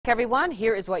Everyone,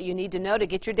 here is what you need to know to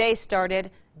get your day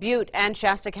started. Butte and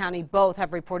Shasta County both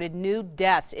have reported new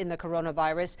deaths in the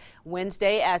coronavirus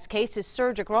Wednesday as cases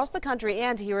surge across the country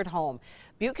and here at home.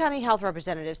 Butte County health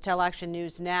representatives tell Action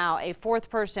News Now a fourth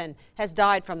person has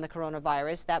died from the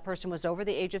coronavirus. That person was over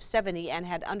the age of 70 and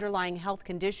had underlying health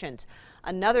conditions.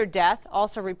 Another death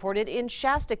also reported in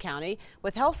Shasta County,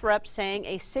 with health reps saying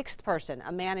a sixth person,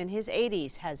 a man in his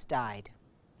 80s, has died.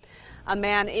 A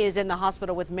man is in the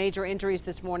hospital with major injuries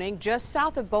this morning. Just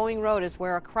south of Boeing Road is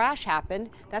where a crash happened.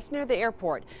 That's near the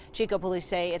airport. Chico police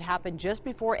say it happened just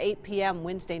before 8 p.m.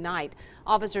 Wednesday night.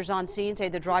 Officers on scene say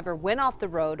the driver went off the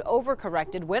road,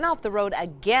 overcorrected, went off the road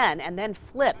again, and then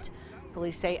flipped.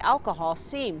 Police say alcohol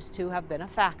seems to have been a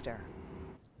factor.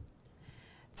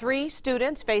 3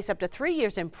 students face up to 3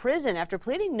 years in prison after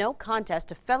pleading no contest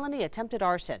to felony attempted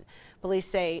arson. Police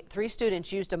say 3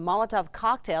 students used a Molotov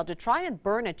cocktail to try and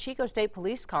burn a Chico State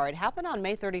Police car. It happened on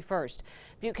May 31st.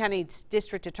 Butte County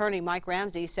District Attorney Mike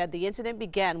Ramsey said the incident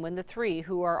began when the 3,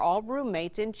 who are all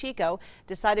roommates in Chico,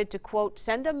 decided to, quote,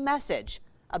 send a message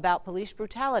about police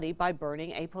brutality by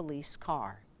burning a police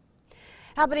car.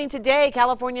 Happening today,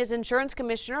 California's Insurance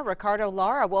Commissioner Ricardo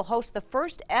Lara will host the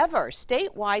first ever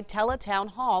statewide teletown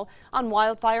hall on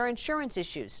wildfire insurance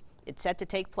issues. It's set to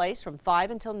take place from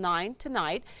 5 until 9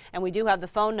 tonight, and we do have the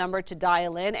phone number to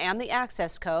dial in and the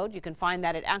access code. You can find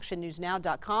that at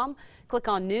actionnewsnow.com. Click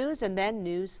on News and then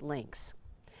News links.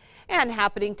 And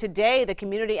happening today, the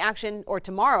Community Action, or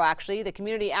tomorrow actually, the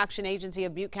Community Action Agency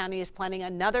of Butte County is planning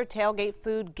another tailgate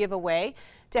food giveaway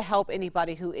to help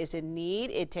anybody who is in need.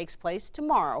 It takes place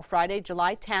tomorrow, Friday,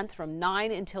 July 10th from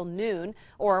 9 until noon,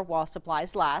 or while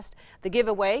supplies last. The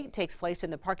giveaway takes place in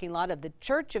the parking lot of the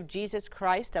Church of Jesus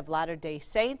Christ of Latter-day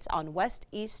Saints on West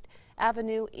East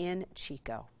Avenue in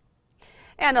Chico.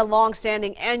 And a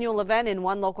long-standing annual event in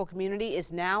one local community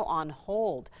is now on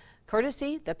hold,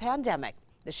 courtesy the pandemic.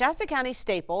 The Shasta County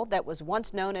staple that was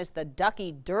once known as the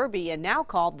Ducky Derby and now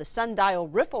called the Sundial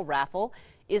Riffle Raffle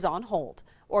is on hold.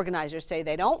 Organizers say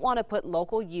they don't want to put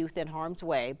local youth in harm's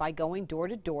way by going door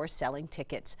to door selling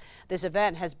tickets. This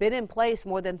event has been in place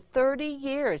more than 30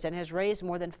 years and has raised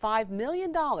more than $5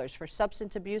 million for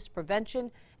substance abuse prevention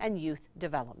and youth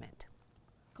development.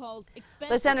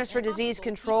 The Centers for Disease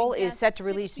Control is set to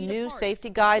release new safety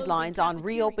guidelines on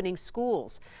reopening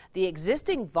schools. The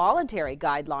existing voluntary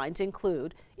guidelines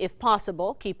include, if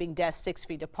possible, keeping desks 6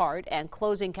 feet apart and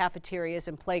closing cafeterias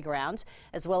and playgrounds,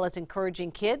 as well as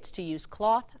encouraging kids to use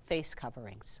cloth face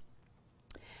coverings.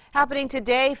 Happening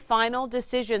today, final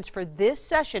decisions for this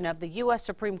session of the U.S.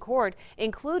 Supreme Court,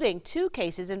 including 2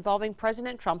 cases involving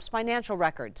President Trump's financial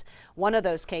records. One of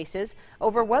those cases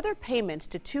over whether payments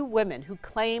to 2 women who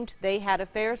claimed they had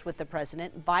affairs with the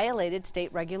president violated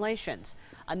state regulations.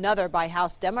 Another by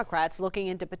House Democrats looking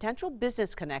into potential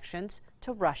business connections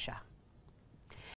to Russia.